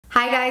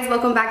Hi guys,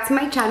 welcome back to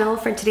my channel.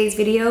 For today's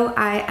video,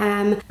 I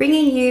am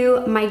bringing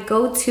you my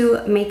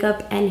go-to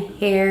makeup and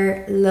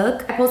hair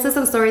look. I posted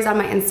some stories on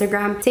my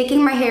Instagram,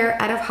 taking my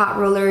hair out of hot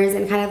rollers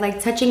and kind of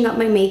like touching up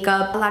my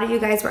makeup. A lot of you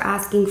guys were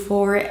asking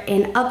for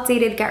an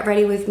updated get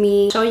ready with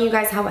me, showing you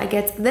guys how I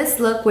get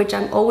this look, which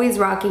I'm always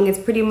rocking. It's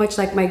pretty much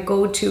like my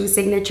go-to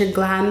signature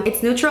glam.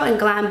 It's neutral and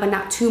glam, but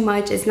not too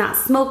much. It's not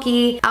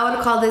smoky. I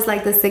would call this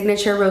like the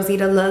signature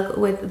Rosita look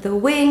with the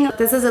wing.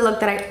 This is a look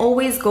that I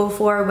always go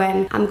for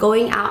when I'm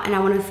going out and I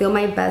want to feel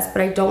my best,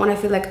 but I don't want to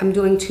feel like I'm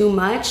doing too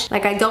much.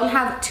 Like I don't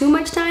have too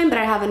much time, but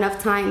I have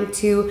enough time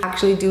to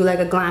actually do like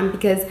a glam,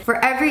 because for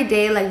every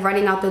day, like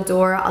running out the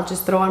door, I'll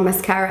just throw on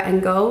mascara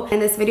and go. In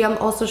this video, I'm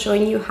also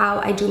showing you how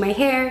I do my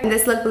hair. And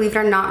this look, believe it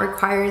or not,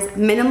 requires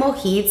minimal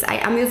heats. I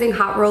am using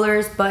hot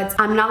rollers, but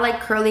I'm not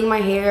like curling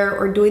my hair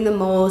or doing the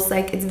most.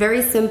 Like it's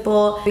very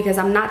simple because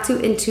I'm not too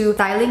into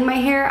styling my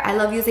hair. I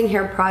love using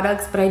hair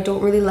products, but I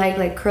don't really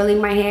like curling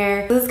my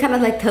hair. This is kind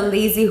of like the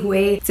lazy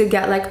way to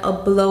get like a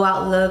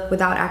blowout look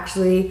without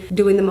actually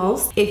doing the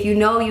most. If you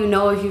know, you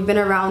know. If you've been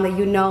around, that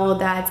you know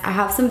that I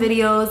have some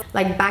videos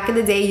like back in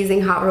the day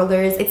using hot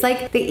rollers. It's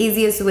like the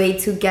easiest way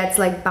to get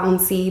like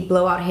bouncy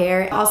blowout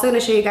hair. I'm also going to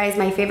show you guys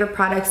my favorite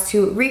products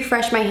to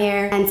refresh my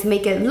hair and to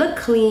make it look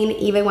clean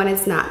even when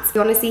it's not. If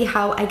you want to see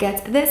how I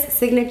get this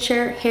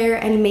signature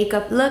hair and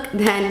makeup look,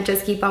 then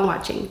just keep on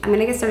watching. I'm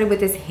gonna get started with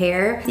this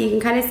hair. So you can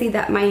kind of see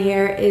that my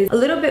hair is a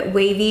little bit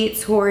wavy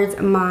towards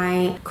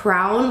my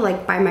crown,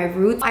 like by my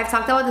roots. I've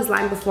talked about this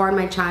line before on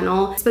my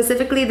channel,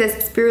 specifically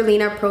this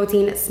spirulina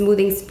protein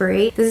smoothing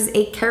spray. This is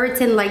a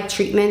keratin-like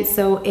treatment,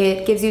 so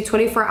it gives you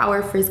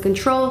 24-hour frizz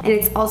control, and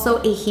it's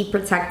also a heat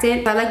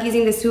protectant. I like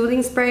using the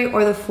smoothing spray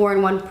or the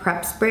 4-in-1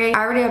 prep spray.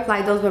 I already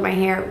applied those when my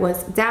hair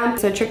was damp.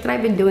 So a trick that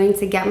I've been doing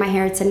to get my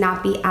hair to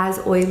not be as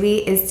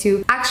oily is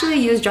to actually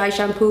use dry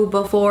shampoo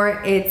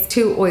before it's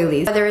too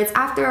oily. Whether it's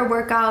after a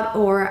workout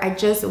or I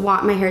just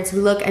want my hair to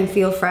look and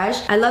feel fresh,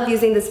 I love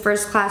using this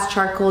First Class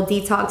Charcoal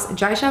Detox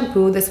Dry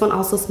Shampoo. This one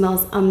also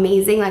smells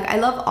amazing. Like I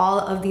love all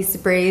of these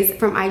sprays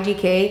from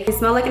IGK. They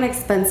smell like an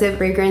expensive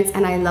fragrance,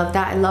 and I love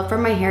that. I love for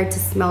my hair to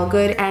smell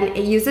good, and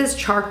it uses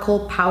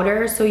charcoal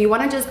powder, so you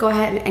want to just go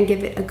ahead and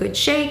give it a good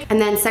shake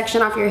and then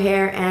section off your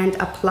hair and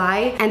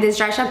apply. And this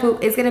dry shampoo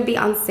is going to be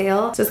on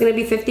sale, so it's going to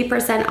be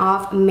 50%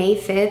 off May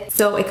 5th.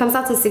 So it comes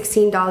out to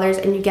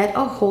 $16 and you get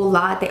a whole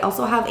lot. They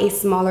also have a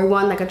smaller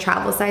one, like a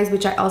travel size,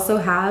 which I also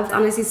have. It's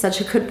honestly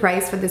such a good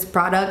price for this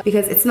product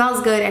because it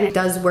smells good and it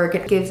does work.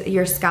 It gives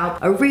your scalp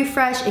a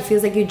refresh. It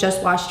feels like you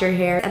just washed your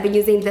hair. I've been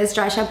using this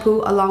dry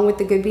shampoo along with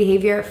the Good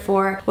Behavior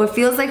for what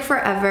feels like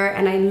forever,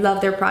 and I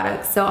love their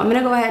products. So I'm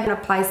gonna go ahead and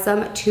apply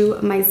some to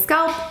my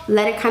scalp,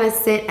 let it kind of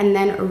sit, and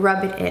then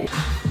rub it in.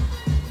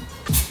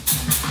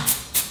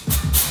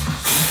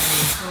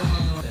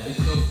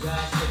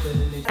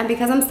 And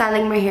because I'm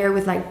styling my hair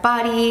with like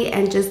body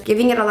and just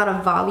giving it a lot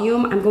of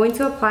volume, I'm going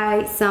to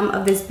apply some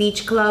of this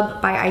Beach Club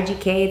by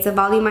IGK. It's a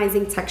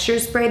volumizing texture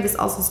spray. This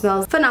also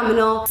smells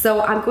phenomenal.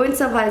 So I'm going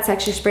to apply the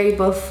texture spray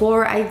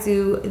before I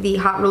do the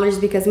hot rollers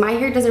because my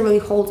hair doesn't really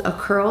hold a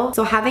curl.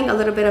 So having a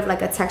little bit of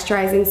like a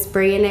texturizing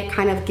spray in it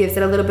kind of gives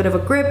it a little bit of a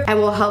grip and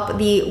will help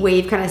the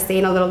wave kind of stay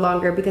in a little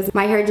longer because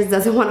my hair just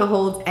doesn't want to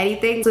hold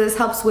anything. So this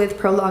helps with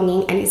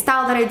prolonging any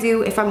style that I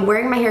do. If I'm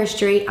wearing my hair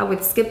straight, I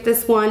would skip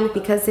this one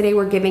because today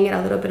we're giving it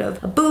a little bit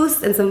of a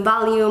boost and some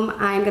volume.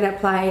 I'm gonna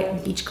apply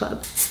Beach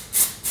Club.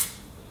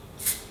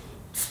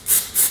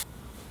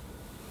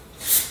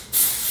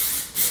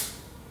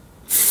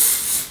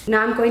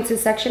 Now I'm going to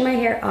section my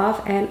hair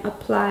off and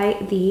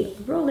apply the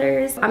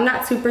rollers. I'm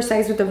not super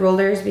precise with the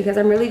rollers because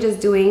I'm really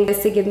just doing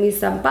this to give me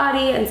some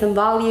body and some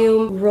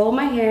volume. Roll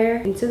my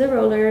hair into the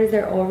rollers.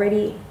 They're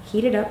already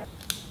heated up.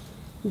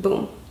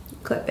 Boom.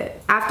 Clip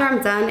it. After I'm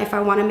done, if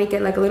I want to make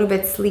it like a little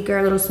bit sleeker,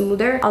 a little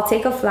smoother, I'll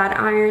take a flat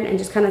iron and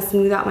just kind of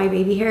smooth out my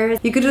baby hairs.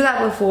 You could do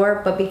that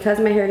before, but because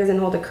my hair doesn't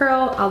hold a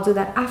curl, I'll do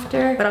that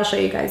after, but I'll show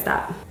you guys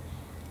that.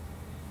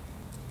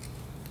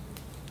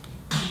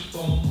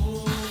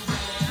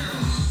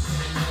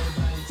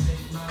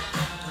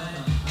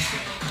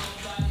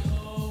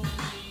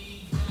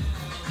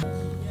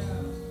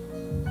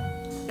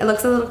 It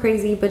looks a little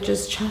crazy, but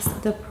just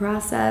trust the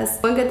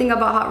process. One good thing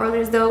about hot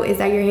rollers though is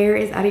that your hair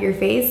is out of your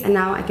face, and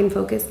now I can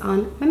focus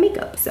on my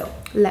makeup. So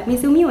let me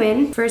zoom you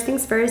in. First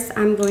things first,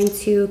 I'm going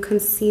to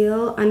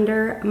conceal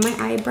under my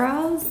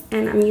eyebrows,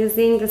 and I'm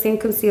using the same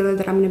concealer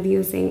that I'm going to be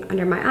using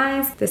under my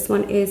eyes. This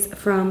one is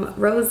from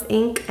Rose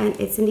Inc, and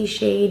it's in the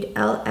shade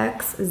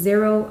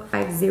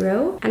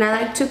LX050. And I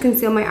like to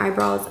conceal my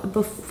eyebrows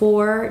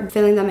before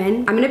filling them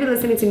in. I'm going to be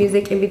listening to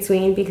music in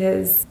between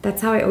because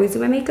that's how I always do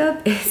my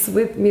makeup, is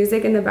with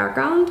music in the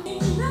background.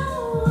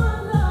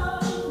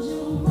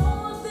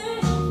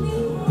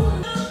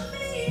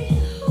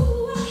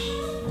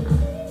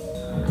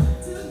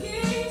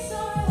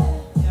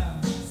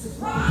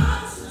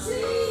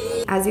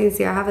 As you can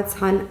see, I have a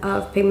ton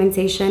of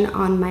pigmentation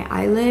on my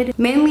eyelid,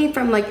 mainly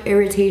from like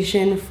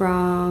irritation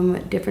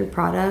from different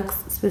products,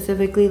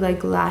 specifically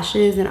like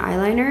lashes and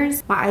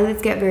eyeliners. My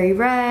eyelids get very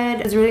red.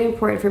 It's really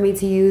important for me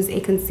to use a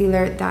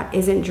concealer that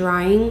isn't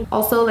drying.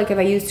 Also, like if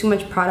I use too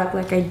much product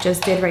like I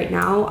just did right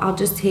now, I'll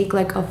just take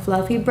like a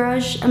fluffy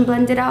brush and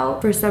blend it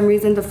out. For some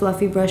reason, the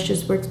fluffy brush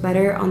just works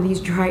better on these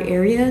dry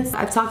areas.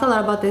 I've talked a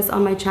lot about this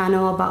on my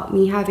channel about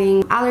me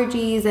having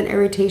allergies and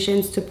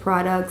irritations to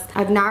products.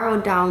 I've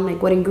narrowed down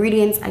like what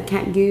ingredients I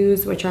can't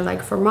use, which are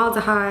like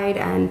formaldehyde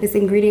and this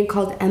ingredient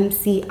called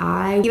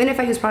MCI. Even if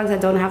I use products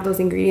that don't have those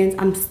ingredients,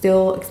 I'm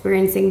still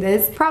experiencing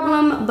this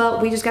problem, but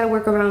we just gotta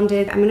work around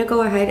it. I'm gonna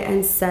go ahead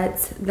and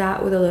set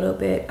that with a little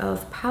bit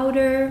of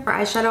powder. For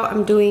eyeshadow,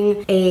 I'm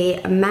doing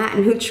a matte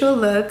neutral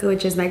look,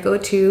 which is my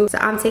go-to. So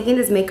I'm taking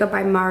this Makeup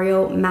by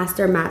Mario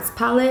Master Mattes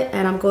palette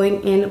and I'm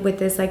going in with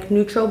this like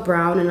neutral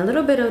brown and a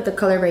little bit of the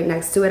color right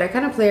next to it. I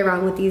kind of play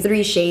around with these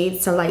 3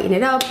 shades to lighten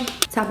it up,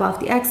 tap off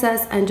the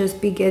excess, and just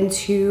begin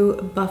to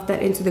buff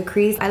that into the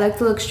crease. I like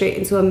to look straight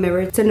into a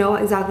mirror to know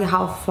exactly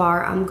how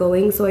far I'm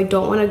going, so I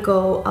don't want to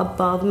go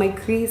above my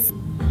crease.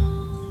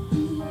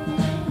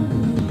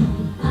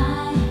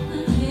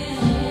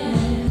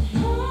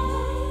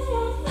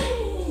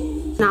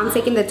 Now I'm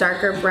taking the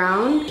darker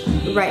brown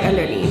right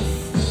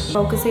underneath,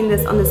 focusing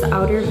this on this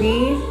outer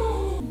V.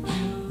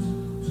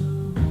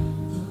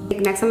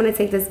 Next, I'm going to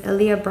take this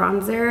Ilia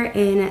bronzer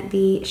in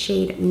the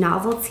shade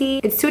Novelty.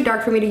 It's too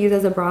dark for me to use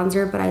as a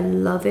bronzer, but I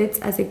love it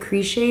as a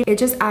crease shade. It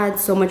just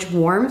adds so much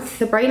warmth.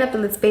 To brighten up the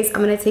lid space,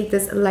 I'm going to take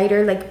this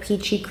lighter like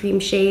peachy cream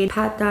shade,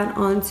 pat that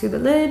onto the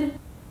lid.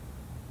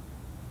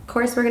 Of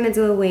course, we're going to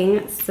do a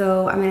wing,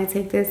 so I'm going to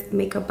take this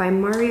Makeup by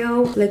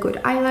Mario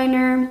liquid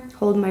eyeliner,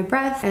 hold my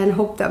breath, and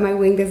hope that my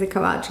wing doesn't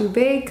come out too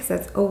big, because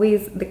that's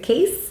always the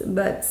case,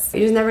 but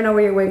you just never know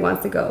where your wing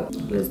wants to go.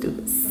 Let's do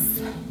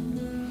this.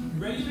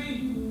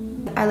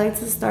 I like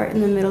to start in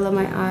the middle of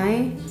my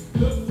eye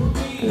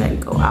and then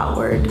go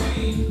outward.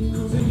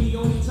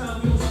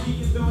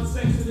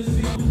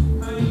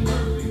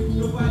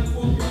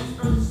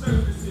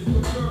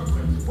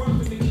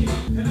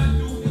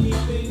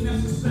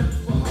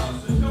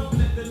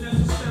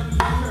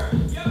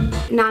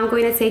 Now I'm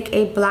going to take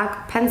a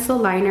black pencil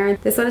liner.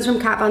 This one is from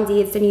Kat Von D.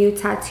 It's the new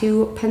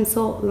Tattoo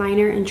Pencil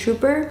Liner in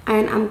Trooper.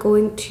 And I'm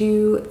going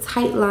to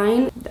tight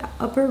line the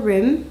upper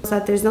rim so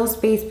that there's no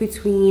space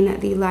between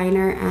the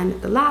liner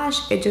and the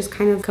lash. It just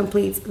kind of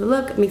completes the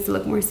look, makes it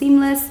look more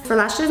seamless. For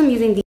lashes, I'm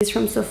using these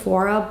from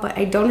Sephora, but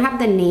I don't have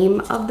the name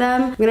of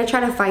them. I'm gonna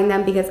try to find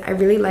them because I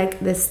really like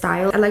this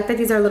style. I like that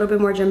these are a little bit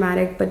more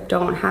dramatic, but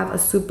don't have a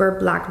super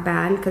black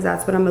band because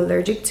that's what I'm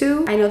allergic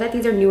to. I know that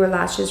these are newer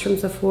lashes from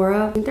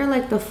Sephora. I think they're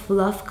like the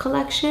Fluff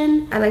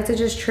collection. I like to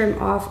just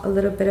trim off a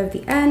little bit of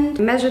the end,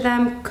 measure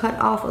them, cut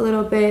off a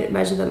little bit,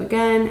 measure them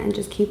again, and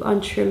just keep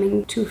on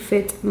trimming to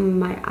fit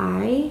my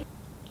eye.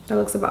 That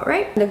looks about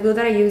right. The glue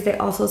that I use, they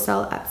also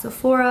sell at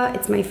Sephora.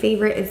 It's my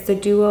favorite. It's the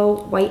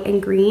Duo White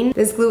and Green.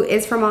 This glue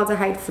is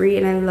formaldehyde free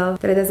and I love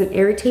that it doesn't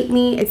irritate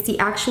me. It's the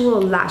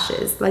actual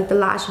lashes, like the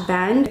lash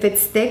band. If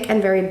it's thick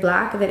and very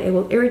black, then it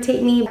will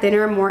irritate me.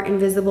 Thinner, more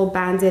invisible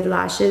banded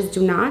lashes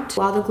do not.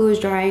 While the glue is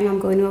drying, I'm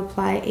going to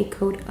apply a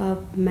coat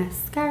of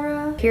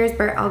mascara. Here's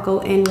where I'll go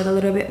in with a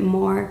little bit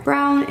more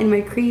brown in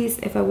my crease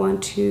if I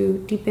want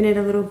to deepen it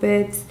a little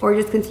bit or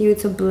just continue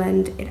to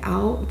blend it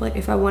out. But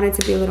if I want it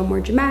to be a little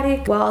more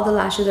dramatic, while the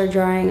lashes are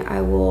drying,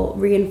 I will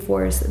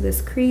reinforce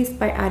this crease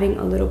by adding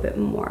a little bit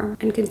more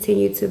and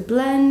continue to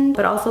blend,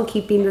 but also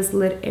keeping this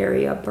lid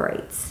area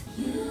bright.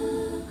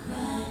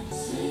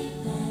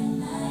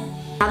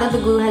 Now that the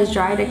glue has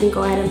dried, I can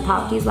go ahead and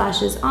pop these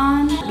lashes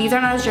on. These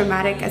are not as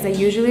dramatic as I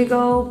usually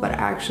go, but I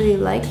actually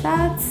like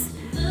that.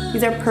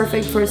 These are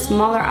perfect for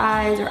smaller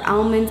eyes or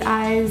almond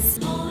eyes.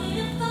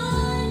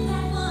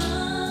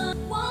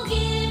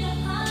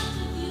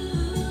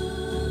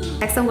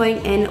 Next, I'm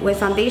going in with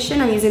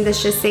foundation. I'm using the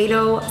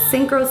Shiseido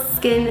Synchro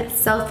Skin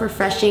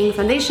Self-Refreshing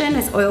Foundation.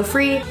 It's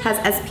oil-free, has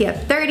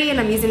SPF 30,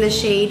 and I'm using the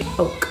shade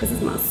Oak. This is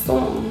my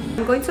song.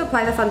 I'm going to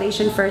apply the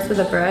foundation first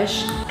with a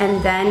brush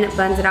and then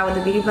blend it out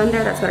with a beauty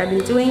blender. That's what I've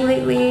been doing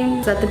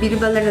lately, so that the beauty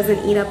blender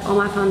doesn't eat up all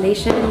my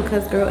foundation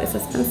because, girl, it's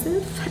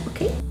expensive,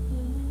 okay?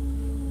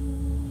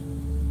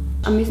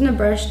 I'm using a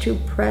brush to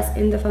press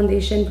in the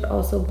foundation but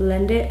also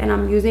blend it, and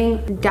I'm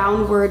using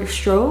downward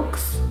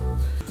strokes.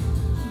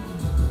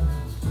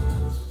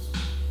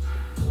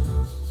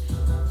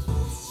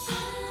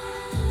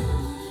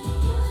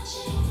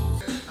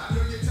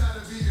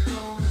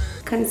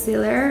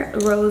 Concealer,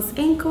 Rose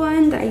Ink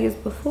one that I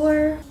used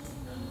before.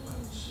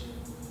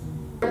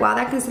 While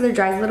that concealer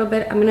dries a little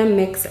bit, I'm gonna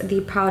mix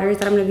the powders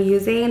that I'm gonna be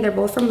using. They're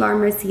both from Laura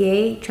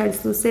Mercier,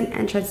 Translucent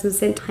and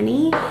Translucent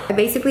Honey. I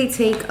basically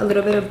take a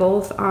little bit of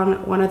both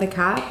on one of the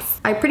caps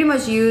I pretty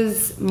much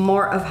use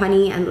more of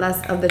honey and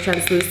less of the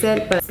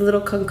translucent, but it's a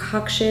little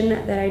concoction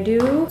that I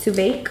do to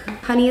bake.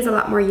 Honey is a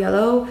lot more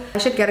yellow. I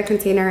should get a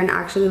container and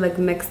actually like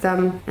mix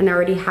them and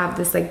already have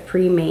this like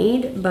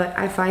pre-made, but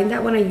I find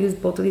that when I use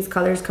both of these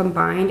colors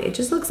combined, it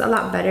just looks a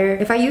lot better.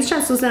 If I use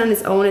translucent on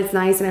its own, it's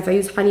nice, and if I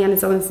use honey on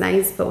its own, it's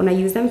nice, but when I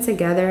use them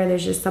together,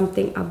 there's just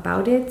something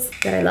about it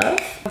that I love.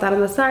 Put that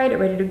on the side,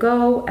 ready to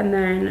go, and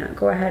then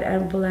go ahead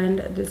and blend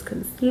this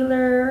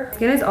concealer.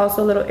 Skin is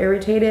also a little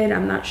irritated.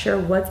 I'm not sure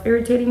what's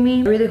irritating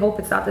me. I really hope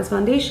it's not this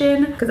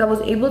foundation, because I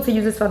was able to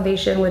use this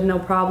foundation with no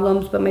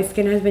problems, but my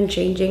skin has been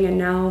changing and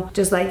now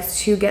just likes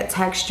to get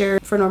texture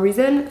for no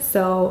reason.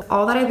 So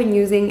all that I've been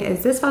using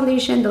is this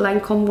foundation, the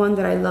Lancome one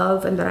that I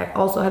love and that I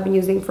also have been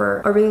using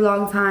for a really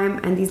long time,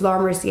 and these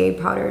Laura Mercier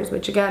powders,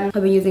 which again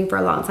I've been using for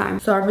a long time.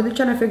 So I'm really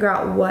trying to figure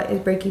out what is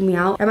breaking me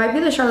out. It might be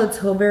the Charlotte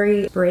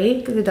Tilbury spray,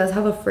 because it does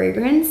have a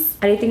fragrance.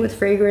 Anything with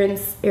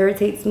fragrance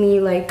irritates me.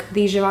 Like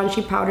these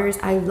Givenchy powders,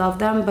 I love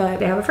them, but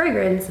they have a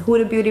fragrance.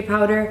 Huda Beauty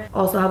powder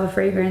also have a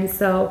fragrance.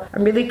 So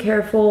I'm really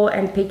careful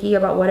and picky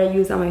about what I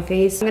use on my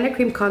face. I'm gonna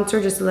cream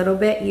contour just a little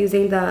bit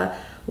using the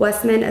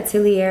Westman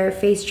Atelier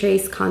Face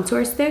Trace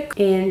Contour Stick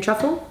in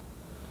Truffle.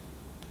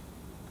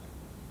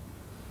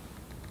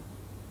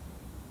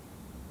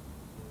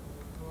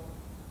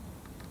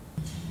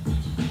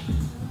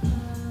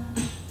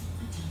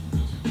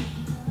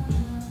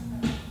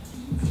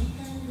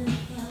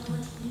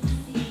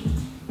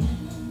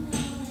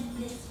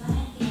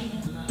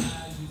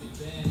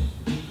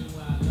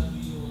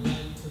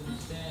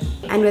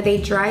 And with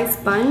a dry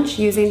sponge,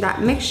 using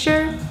that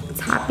mixture,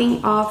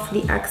 tapping off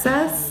the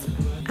excess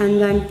and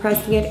then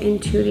pressing it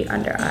into the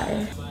under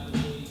eye.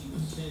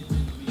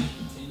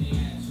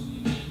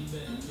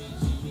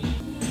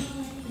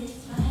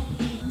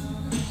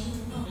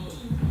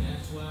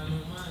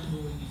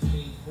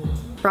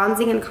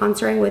 Bronzing and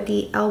contouring with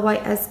the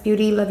LYS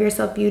Beauty Love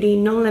Yourself Beauty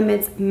No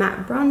Limits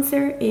Matte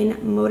Bronzer in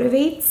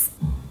Motivates.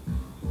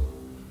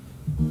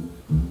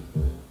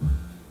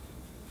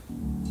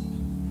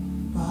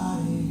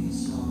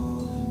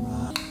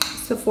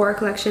 Sephora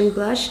Collection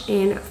blush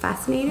in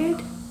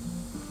Fascinated.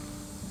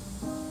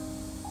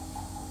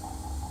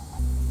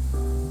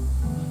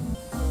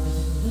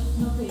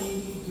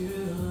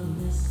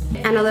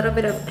 And a little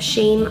bit of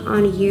Shame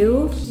on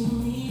You.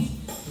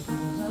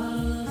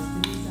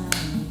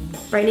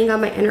 Brightening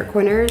up my inner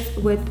corners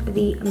with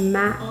the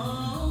matte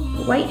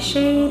white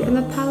shade in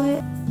the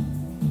palette.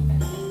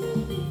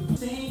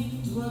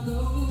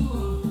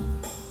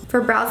 For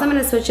brows, I'm going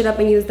to switch it up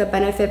and use the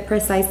Benefit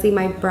Precisely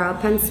My Brow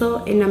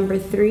Pencil in number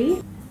 3.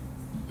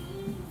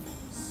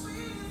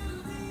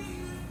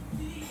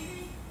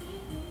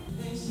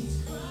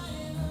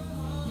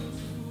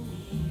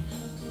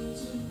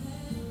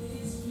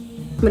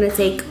 I'm going to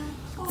take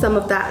some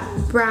of that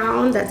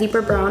brown, that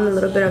deeper brown, a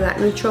little bit of that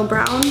neutral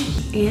brown,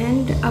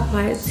 and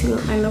apply it to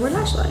my lower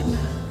lash line.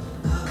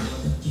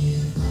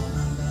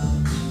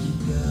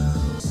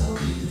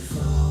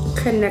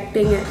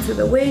 Connecting it to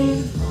the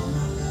wing.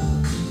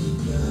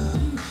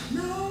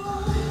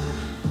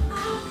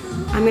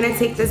 I'm gonna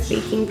take this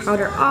baking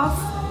powder off,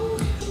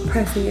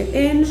 pressing it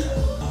in.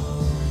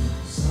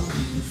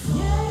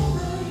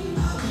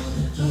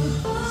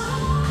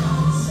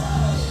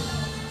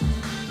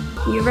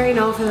 You already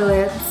know for the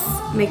lips,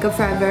 Makeup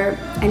Forever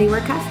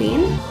Anywhere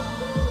Caffeine.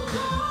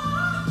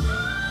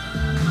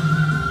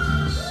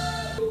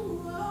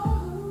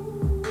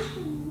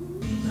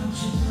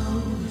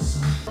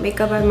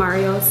 Makeup by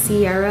Mario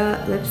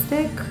Sierra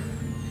lipstick.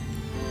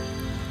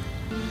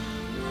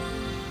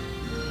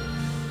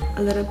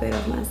 A little bit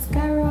of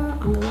mascara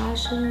on the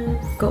lashes.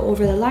 Go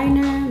over the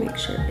liner, make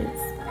sure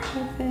it's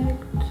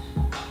perfect.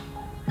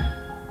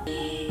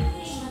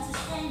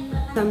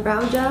 Some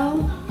brow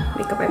gel,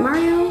 Makeup by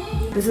Mario.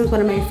 This is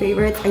one of my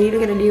favorites. I need to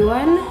get a new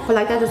one. I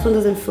like that this one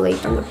doesn't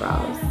flake on the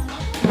brows.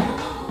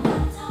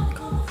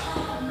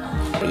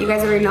 But you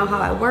guys already know how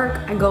I work.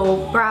 I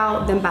go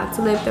brow, then back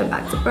to lip, then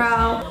back to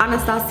brow.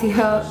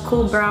 Anastasia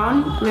Cool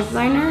Brown lip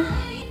liner.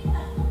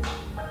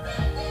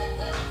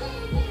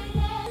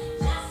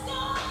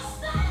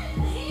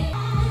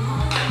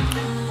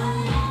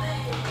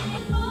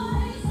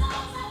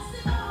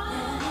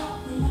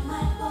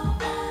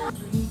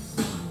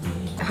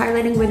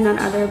 Highlighting with none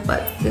other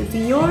but the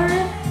Dior,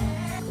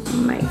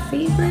 my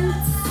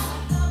favorites.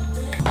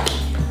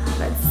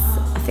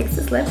 Let's fix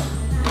this lip.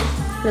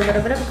 A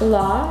little bit of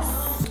gloss.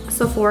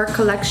 Sephora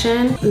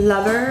Collection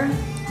Lover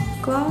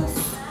Gloss.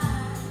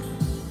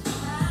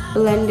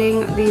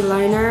 Blending the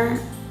liner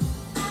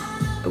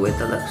with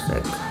the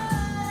lipstick.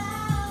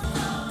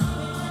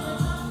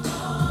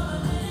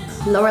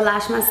 Lower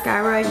lash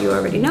mascara, you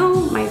already know,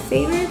 my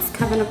favorites.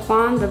 Kevyn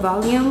Aucoin, the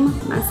Volume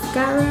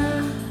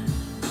Mascara.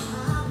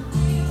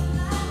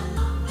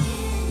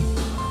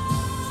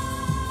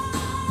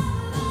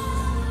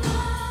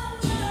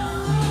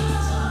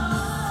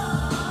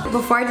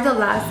 Before I do the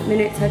last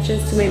minute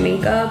touches to my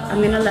makeup, I'm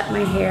gonna let my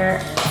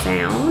hair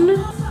down,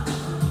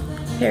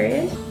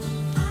 period.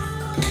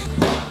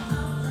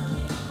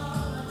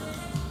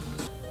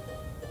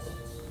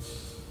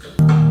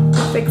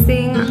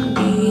 fixing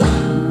the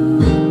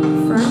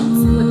front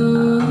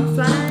with a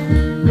flat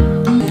iron.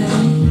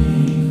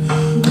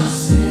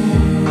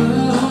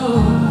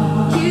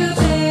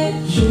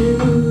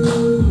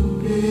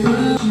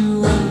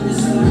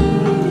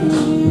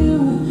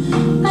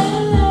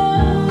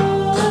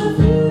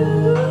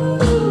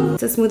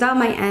 To smooth out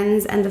my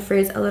ends and the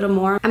frizz a little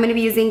more, I'm going to be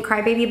using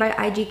Crybaby by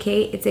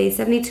IGK. It's a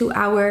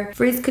 72-hour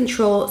frizz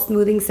control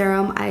smoothing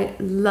serum. I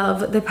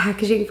love the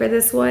packaging for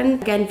this one.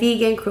 Again,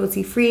 vegan,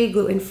 cruelty-free,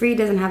 gluten-free,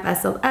 doesn't have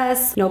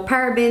SLS, no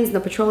parabens,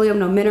 no petroleum,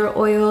 no mineral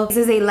oil. This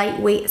is a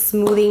lightweight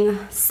smoothing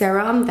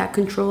serum that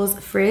controls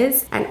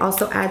frizz and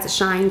also adds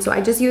shine. So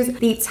I just use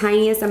the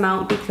tiniest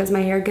amount because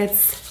my hair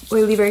gets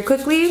oily very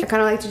quickly. I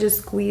kind of like to just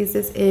squeeze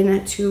this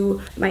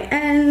into my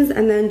ends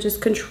and then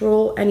just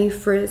control any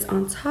frizz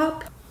on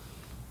top.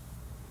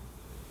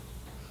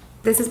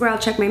 This is where I'll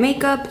check my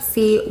makeup,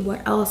 see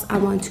what else I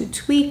want to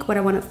tweak, what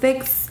I want to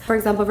fix. For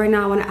example, right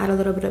now I want to add a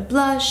little bit of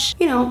blush.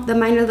 You know, the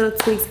minor little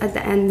tweaks at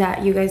the end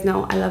that you guys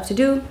know I love to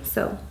do.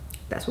 So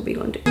that's what we're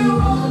going to do.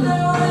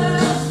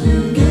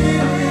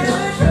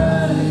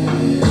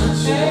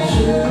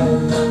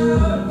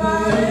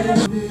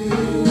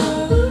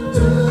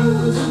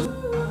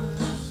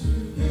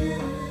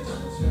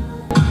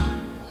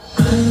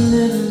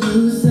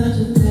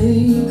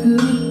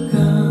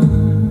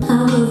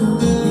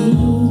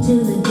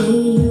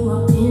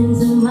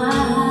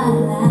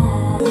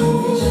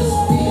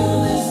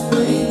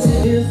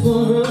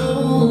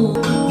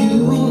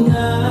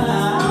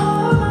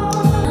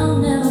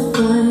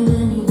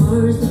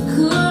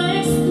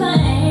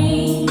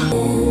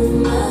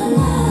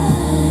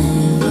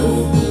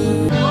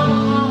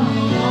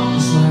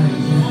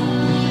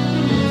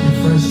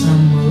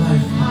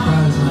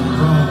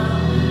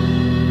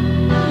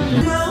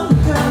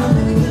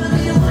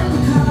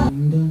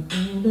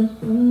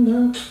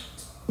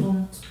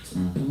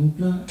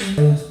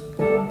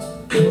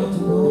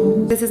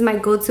 This is my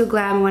go-to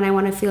glam when I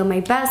want to feel my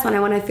best, when I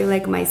want to feel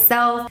like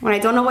myself, when I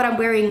don't know what I'm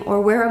wearing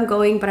or where I'm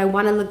going, but I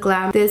want to look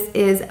glam. This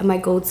is my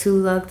go-to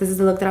look. This is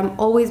the look that I'm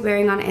always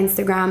wearing on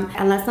Instagram.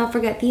 And let's not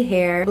forget the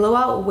hair.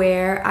 Blowout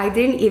wear. I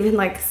didn't even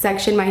like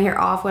section my hair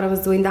off when I was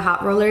doing the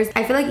hot rollers.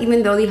 I feel like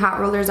even though the hot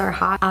rollers are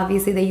hot,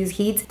 obviously they use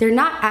heat, they're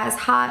not as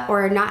hot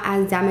or not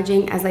as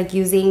damaging as like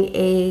using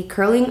a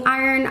curling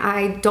iron.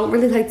 I don't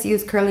really like to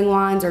use curling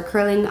wands or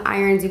curling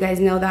irons, you guys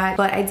know that,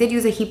 but I did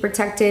use a heat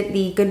protectant,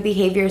 the Good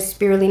Behavior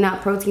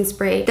Spirulina protein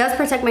spray. It does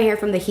protect my hair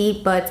from the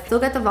heat, but still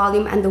get the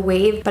volume and the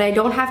wave, but I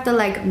don't have to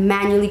like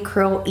manually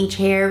curl each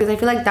hair because I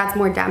feel like that's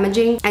more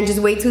damaging and just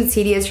way too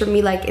tedious for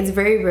me. Like, it's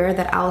very rare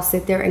that I'll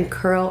sit there and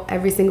curl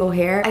every single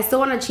hair. I still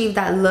want to achieve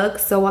that look,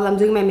 so while I'm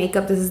doing my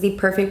makeup, this is the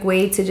perfect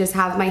way to just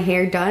have my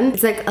hair done.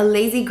 It's like a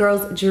lazy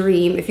girl's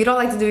dream. If you don't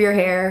like to do your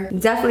hair,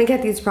 definitely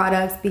get these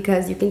products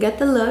because you can get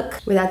the look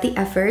without the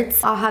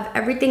efforts. I'll have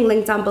everything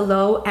linked down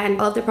below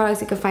and all of the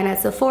products you can find at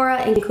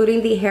Sephora,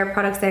 including the hair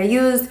products that I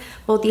used,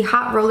 both the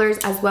hot rollers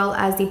as well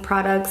as the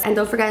products. And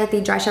don't forget that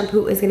the dry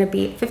shampoo is going to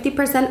be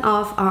 50%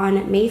 off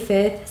on May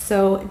 5th,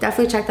 so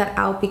definitely check that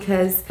out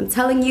because I'm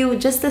telling you,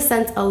 just the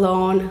scent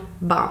alone,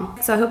 bomb.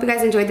 So I hope you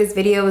guys enjoyed this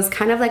video. It was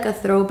kind of like a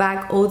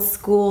throwback old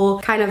school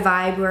kind of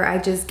vibe where I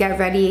just get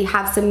ready,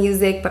 have some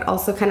music, but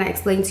also kind of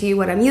explain to you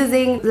what I'm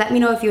using. Let me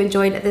know if you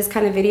enjoyed this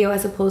kind of video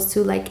as opposed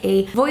to like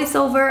a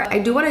voiceover. I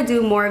do want to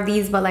do more of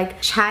these, but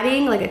like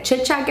chatting, like a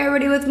chit chat, get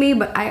ready with me,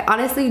 but I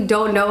honestly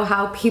don't know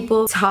how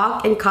people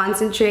talk and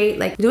concentrate.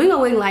 Like doing a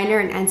wing liner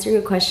and answering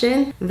a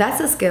question, that's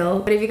a skill.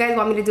 But if you guys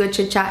want me to do a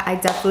chit chat, I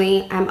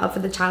definitely am up for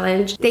the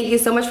challenge. Thank you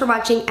so much for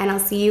watching and I'll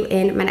see you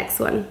in my next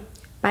one.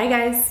 Bye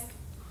guys.